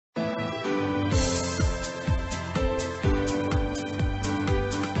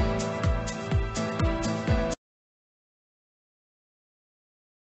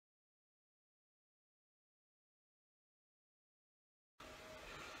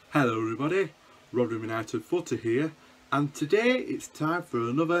Hello everybody, Rotherham United Footy here, and today it's time for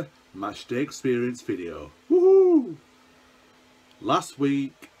another Matchday Experience video. Woohoo! Last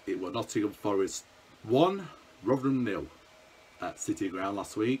week it was Nottingham Forest 1, Rotherham 0 at City Ground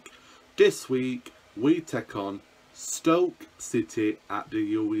last week. This week we take on Stoke City at the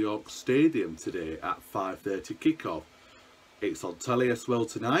New York Stadium today at 5:30 kickoff. It's on telly as well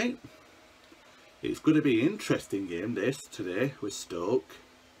tonight. It's going to be an interesting game this today with Stoke.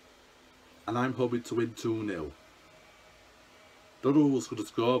 And I'm hoping to win 2-0. Don't know who's going to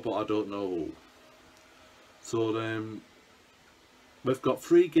score, but I don't know who. So we've got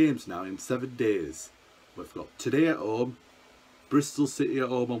 3 games now in 7 days. We've got today at home, Bristol City at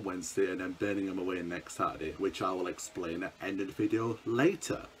home on Wednesday, and then Birmingham away next Saturday, which I will explain at the end of the video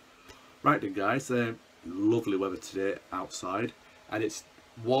later. Right then guys, lovely weather today outside, and it's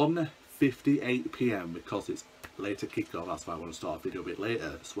 1:58 PM because it's later kickoff. That's why I want to start a video a bit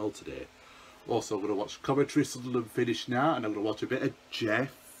later as well today. Also, I'm going to watch commentary, Sunderland finish now, and I'm going to watch a bit of Jeff,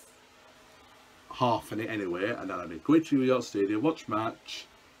 half in it anyway, and then I'm going to go to New York Stadium, watch match,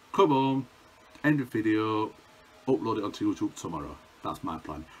 come home, end the video, upload it onto YouTube tomorrow. That's my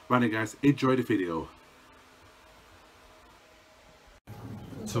plan. Right then guys, enjoy the video.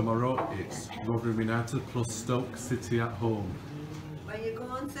 Tomorrow it's Rotherham United plus Stoke City at home. When you go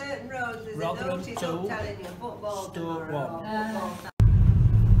on certain roads, there's Rotherham a notice 2, up telling you football Stoke tomorrow. 1.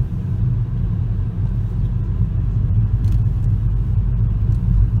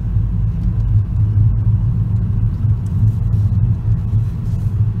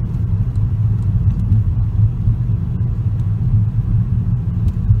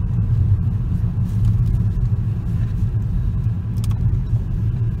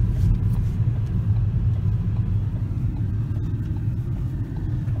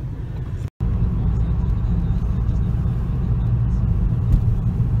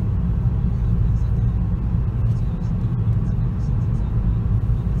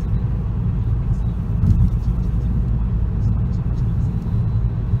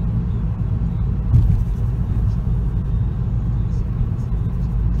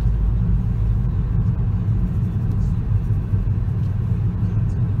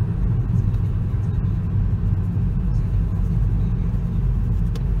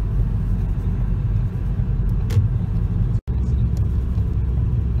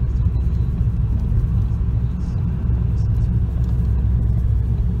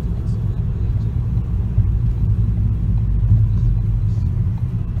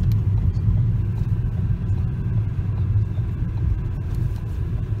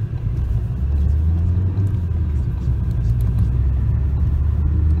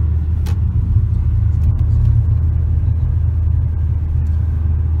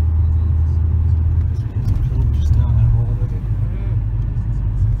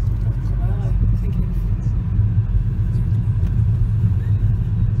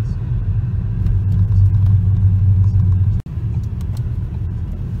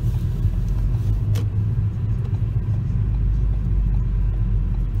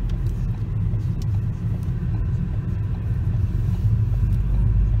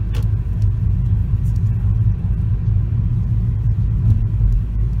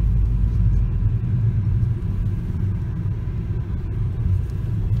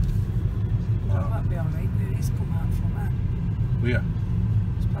 Yeah.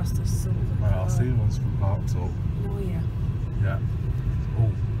 It's past the silver. Right, I'll see you once we're parked up. Oh yeah. Yeah.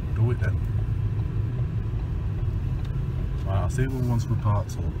 Oh, do it then. Right, I'll see you once we're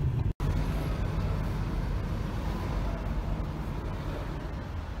parked up.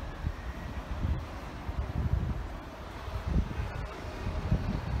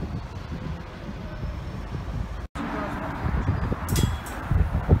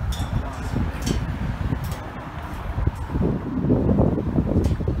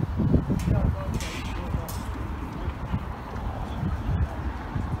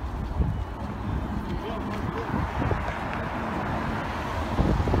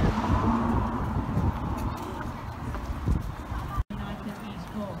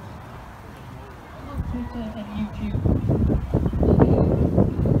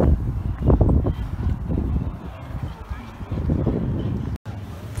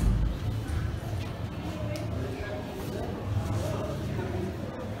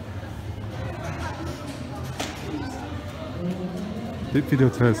 Did video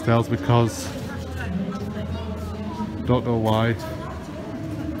turnstiles because don't know why.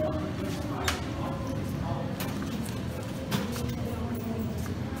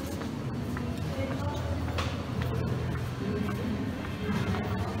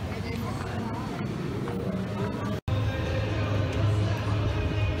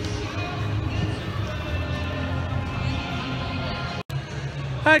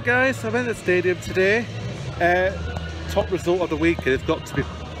 Hi guys, I'm in the stadium today. Top result of the weekend has got to be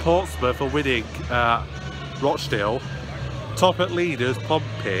Portsmouth for winning Rochdale. Top at leaders,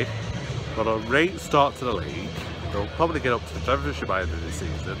 Pompey. Got a great start to the league. They'll probably get up to the championship by the end of the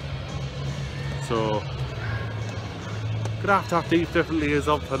season. So, gonna have these different layers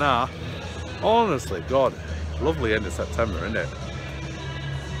on for now. Honestly, God, lovely end of September, isn't it?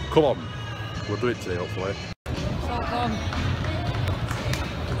 Come on, we'll do it today, hopefully.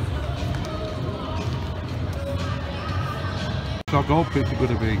 What's our goal pitch going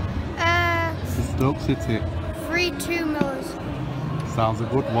to be? The Stoke City. 3-2 Millers. Sounds a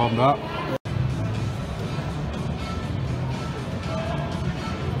good one, that.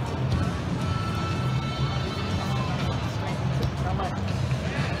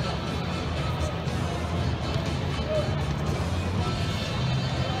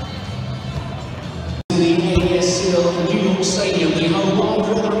 The ASL New York Stadium, the home of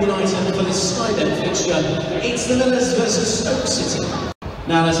Rotherham United for this Skybet fixture. It's the Millers versus Stoke City.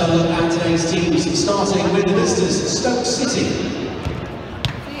 Now let's have a look at today's teams, starting with the visitors, Stoke City.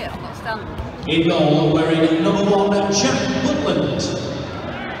 In goal, wearing number 1, Jack Woodland.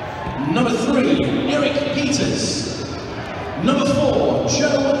 Number 3, Eric Peters. Number 4,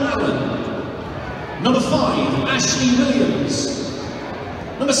 Joe Allen. Number 5, Ashley Williams.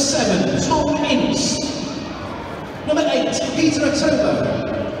 Number 7, Tom Ince. Number 8, Peter Atobo.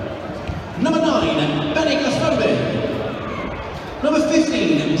 Number 9, Benik Afobe. Number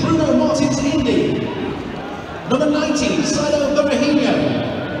 15, Bruno Martins Indy. Number 19, Saido Berahino.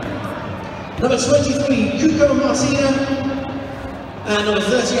 Number 23, Kuko Martina. And number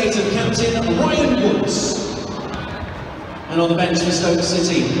 38 of captain, Ryan Woods. And on the bench for Stoke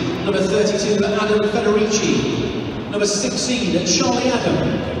City, number 32, Adam Federici. Number 16, Charlie Adam.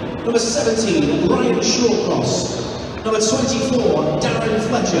 Number 17, Ryan Shawcross. Number 24, Darren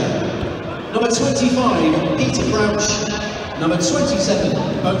Fletcher. Number 25, Peter Crouch. Number 27,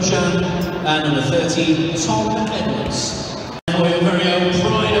 Bojan. And number 30, Tom Edwards. For your very own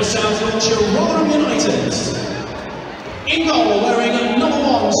pride of South Yorkshire, Rotherham United. In goal, wearing number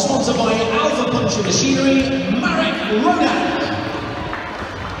 1, sponsored by Alpha Puncture Machinery, Marek Rodak.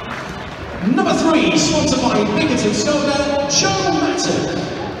 Number 3, sponsored by Bickerton Skoda, Joe Mattock.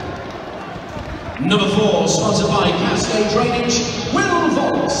 Number 4, sponsored by Cascade Drainage, Will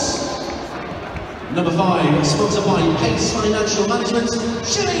Volks. Number 5, sponsored by Pace Financial Management,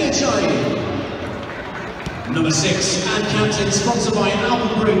 Shirley Ajayi. Number 6, and captain, sponsored by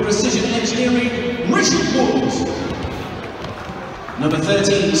Alpenbrew Precision Engineering, Richard Wood. Number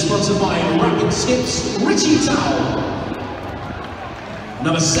 13, sponsored by Rapid Skips, Richie Towell.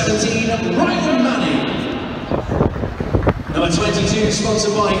 Number 17, Ryan Manning. Number 22,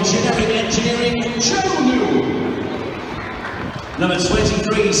 sponsored by Generic Engineering, Joe Newell. Number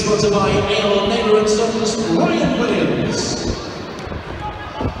 23, sponsored by Ale Neighbour & Sons, Ryan Williams.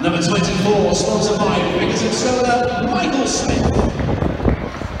 Number 24, sponsored by Bickerton Skoda, Michael Smith.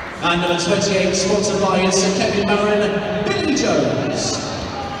 And number 28, sponsored by Sir Kevin Barron, Billy Jones.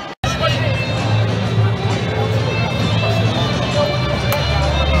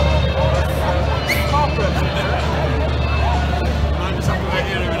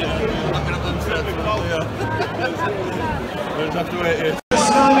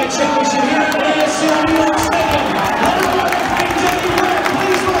 Skybet Championship here at ASL New York Stadium.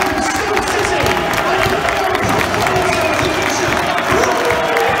 Please welcome Stoke City.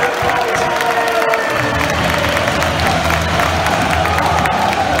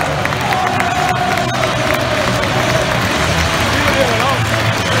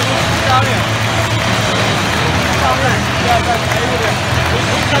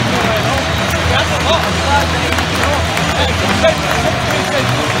 That's a lot of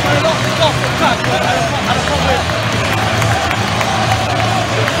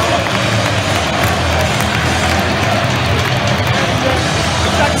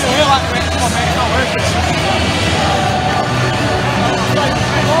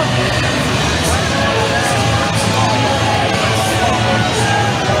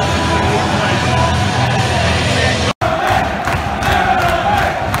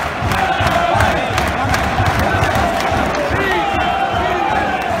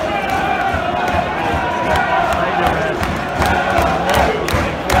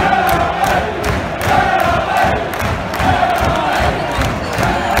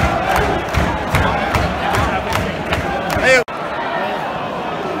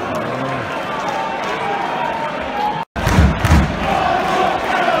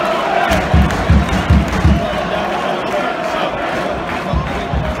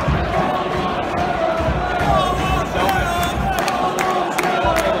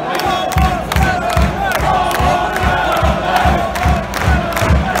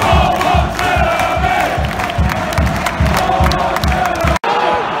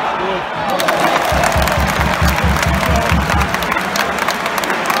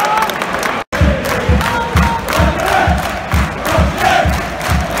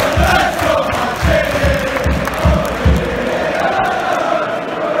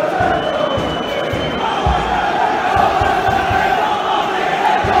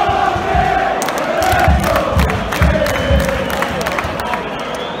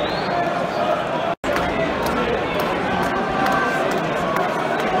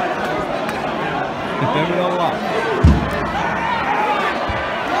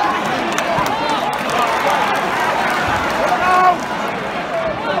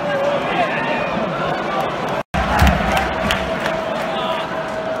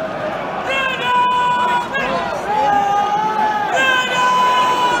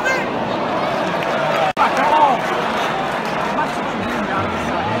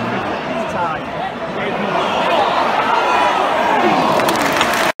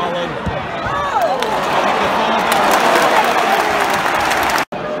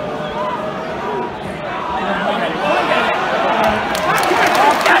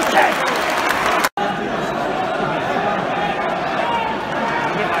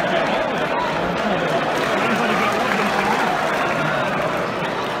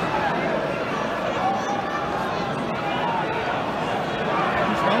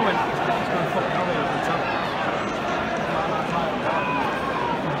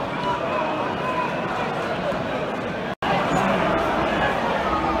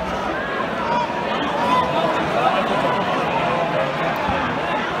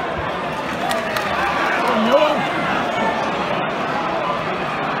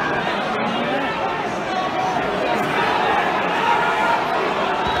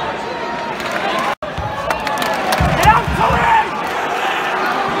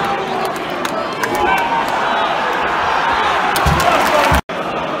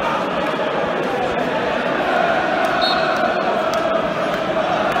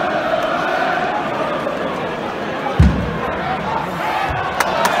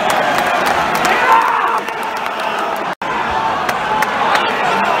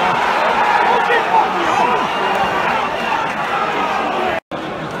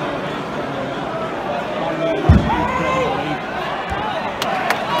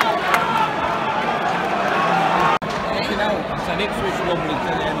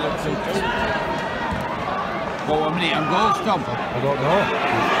What, a minute and goal stop? I don't know.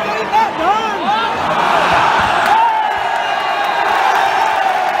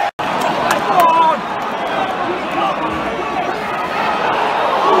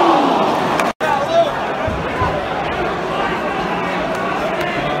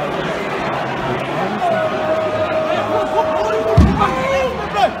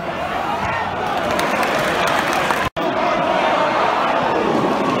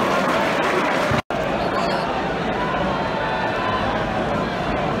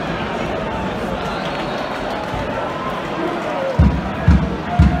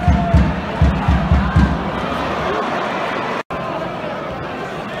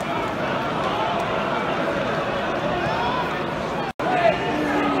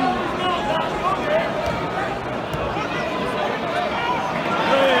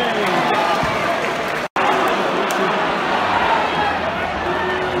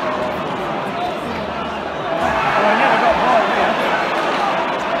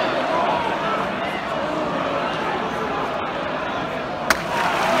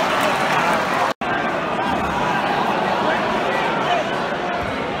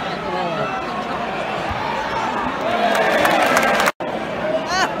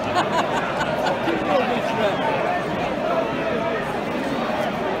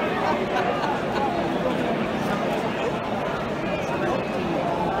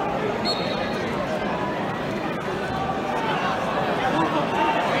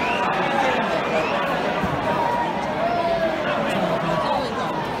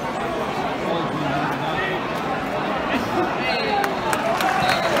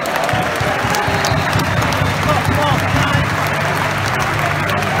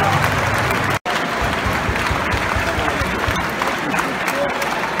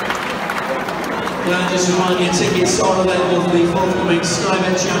 Just a reminder, your tickets are available for the forthcoming Sky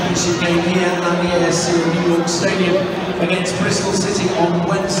Bet Championship game here at the ASC of New York Stadium against Bristol City on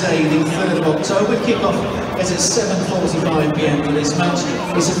Wednesday, the 3rd of October. Kick-off is at 7:45 PM for this match.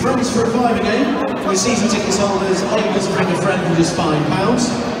 It's a friends for a fiver game, with season tickets holders able to bring a friend for just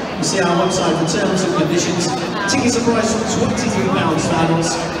 £5. You see our website for terms and conditions. Tickets are priced from £23 for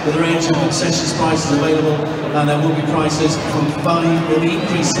adults, with a range of concessions prices available, and there will be prices from will be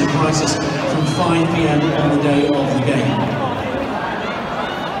increases in prices from 5 PM on the day of the game.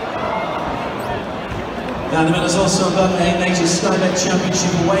 Now the men has also got a major Sky Bet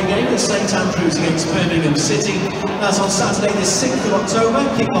Championship away game at St Andrews against Birmingham City. That's on Saturday the 6th of October.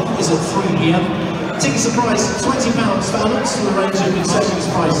 Kick-off is at 3 PM. Tickets are priced £20 for adults, with a range of concessions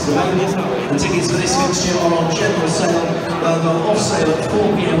prices available. The tickets for this fixture are on general sale. They'll go off sale at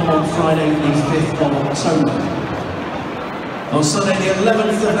 4 PM on Friday the 5th of October. On Sunday the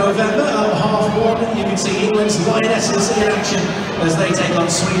 11th of November at 1:30, you can see England's Lionesses in action as they take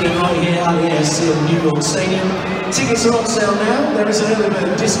on Sweden right here at the ASC New York Stadium. Tickets are on sale now. There is an early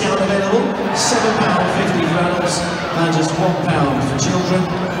bird discount available, £7.50 for adults and just £1 for children.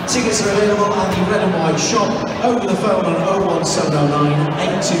 Tickets are available at the Red and White shop, over the phone on 01709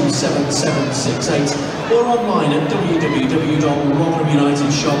 827768 or online at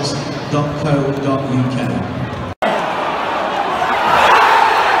www.rotherhamunitedshops.co.uk.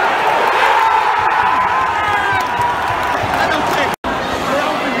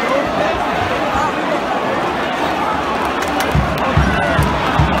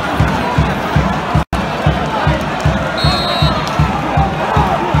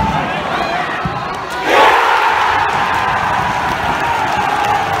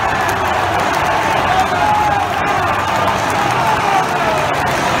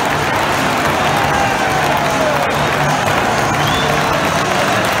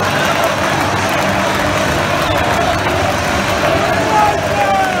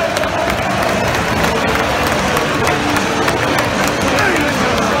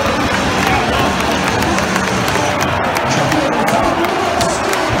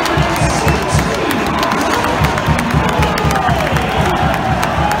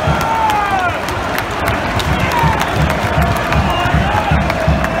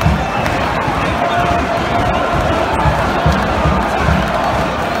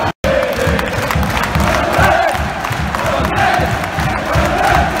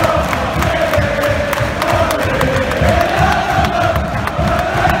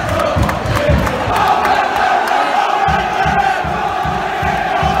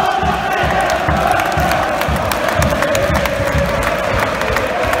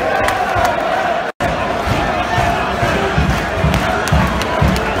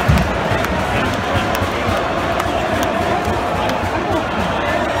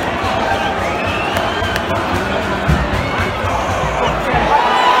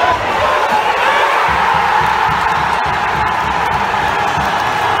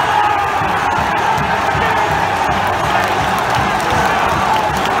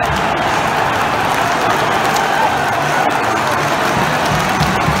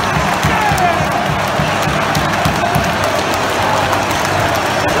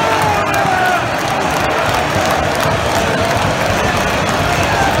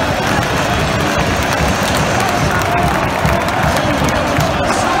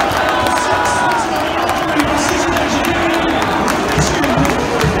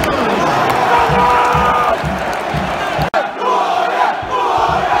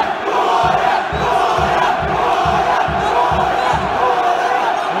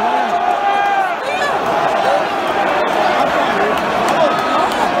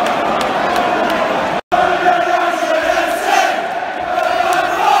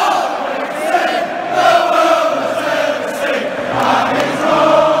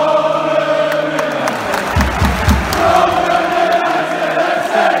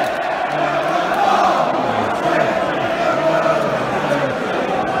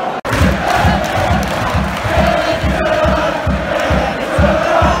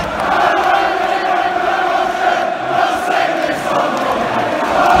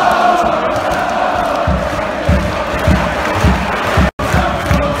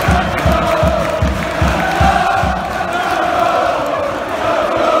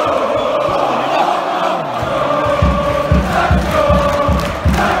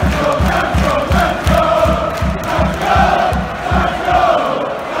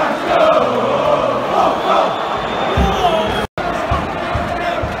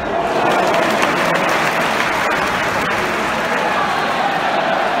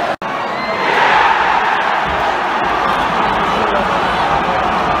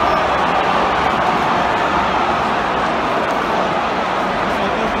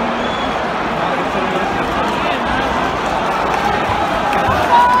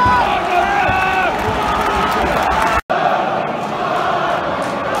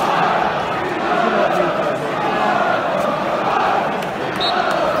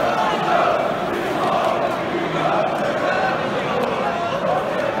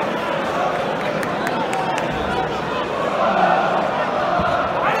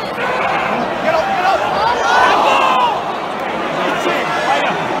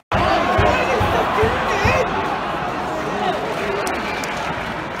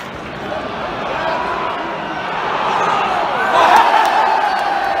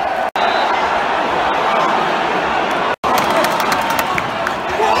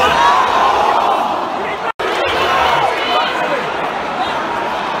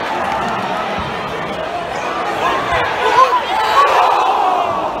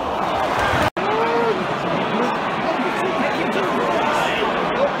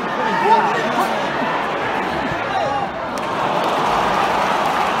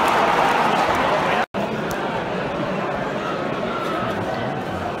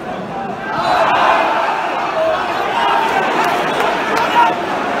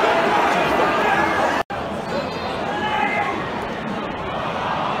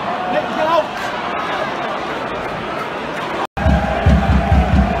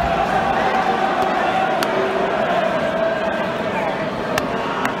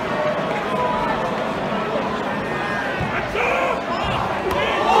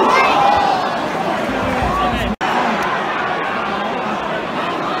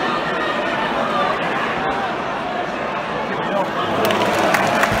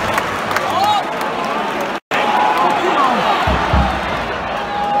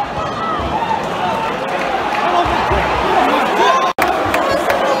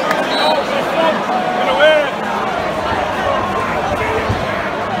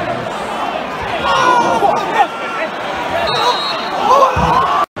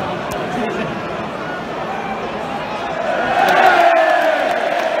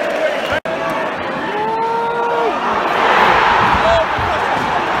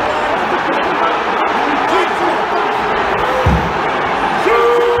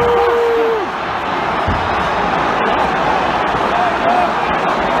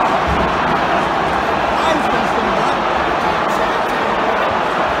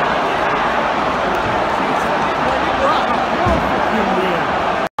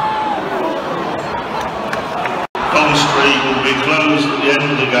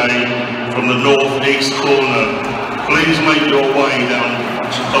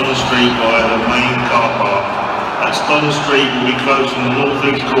 Don Street via the main car park. That's Don Street will be closed from the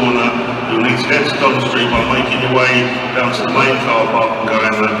north-east corner. You'll need to get to Don Street by making your way down to the main car park and go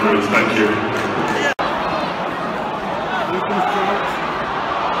down that route. Thank you.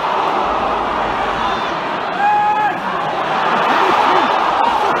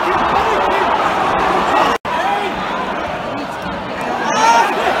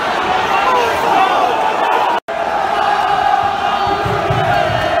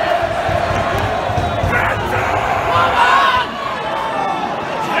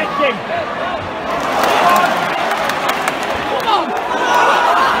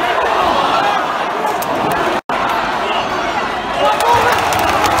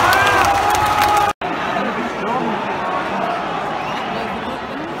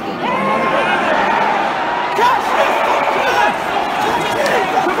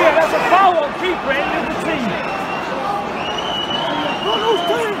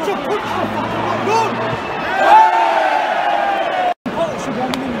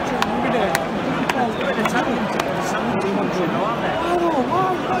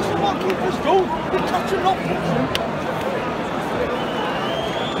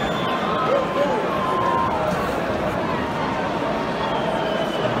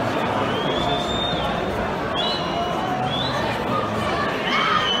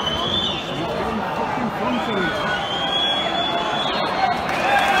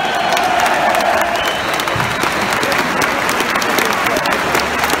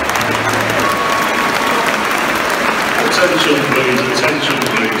 Attention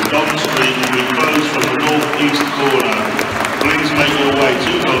please, Don Street will be closed from the north-east corner. Please make your way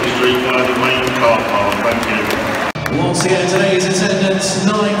to Don Street via the main car park. Thank you. Once again, today's attendance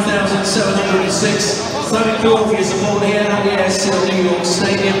 9,706. Thank you all for your support here at the ASL New York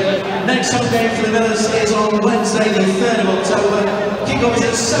Stadium. Next home game for the Millers is on Wednesday the 3rd of October. Kick-off is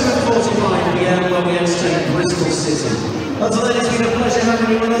at 7:45 PM when we entertain Bristol City. Until then, it's been a pleasure having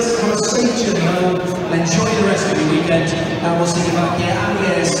you with us. Have a safe journey home and enjoy the rest of your weekend. And we'll see you back here at the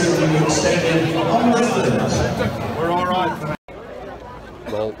ASL New York Stadium on the 3rd. We're alright.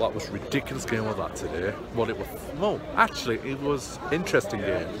 Well, that was a ridiculous game of that today. Well, it was, no, actually, it was an interesting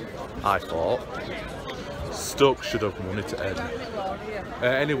game, I thought. Stoke should have won it to end.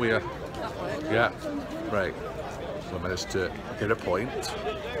 Anyway, yeah, right. So I managed to get a point.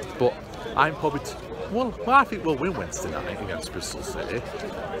 But I'm probably, well, I think we'll win Wednesday night against Bristol City.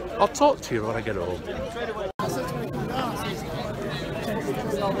 I'll talk to you when I get home.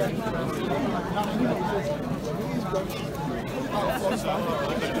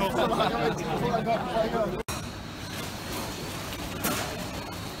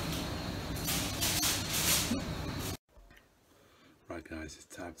 Right guys, it's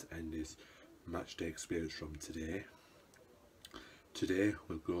time to end this match day experience from today. Today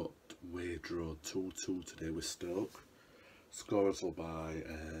we've got we draw 2-2 today with Stoke. Scorers will by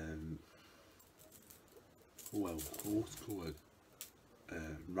well, who scored?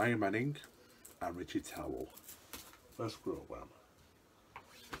 Ryan Manning and Richie Towell. First programme.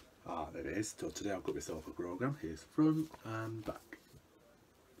 Ah, there it is. So today I've got myself a programme. Here's front and back.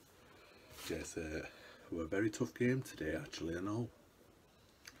 Yes, it was a very tough game today actually, I know.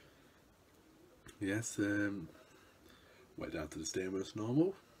 Yes, went down to the stadium as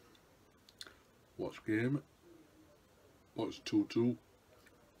normal. Watched game. Watched 2-2.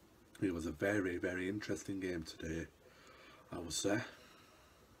 It was a very, very interesting game today, I would say.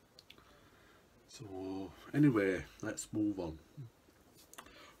 So anyway, let's move on.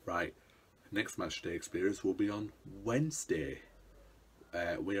 Right, next match day experience will be on Wednesday.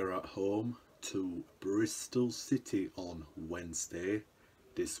 We are at home to Bristol City on Wednesday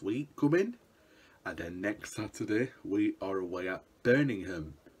this week coming, and then next Saturday we are away at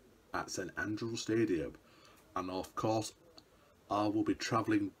Birmingham at St Andrews Stadium, and of course I will be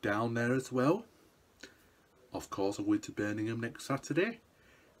travelling down there as well. Of course I'm going to Birmingham next Saturday,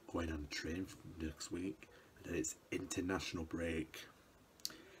 going on the train next week, and then it's international break,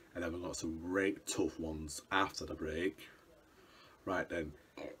 and then we've got some great tough ones after the break. Right then,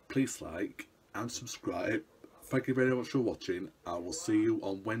 please like and subscribe. Thank you very much for watching. I will see you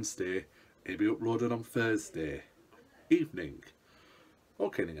on Wednesday. It'll be uploaded on Thursday evening.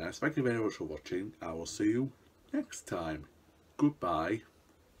 Okay then guys, thank you very much for watching. I will see you next time. Goodbye.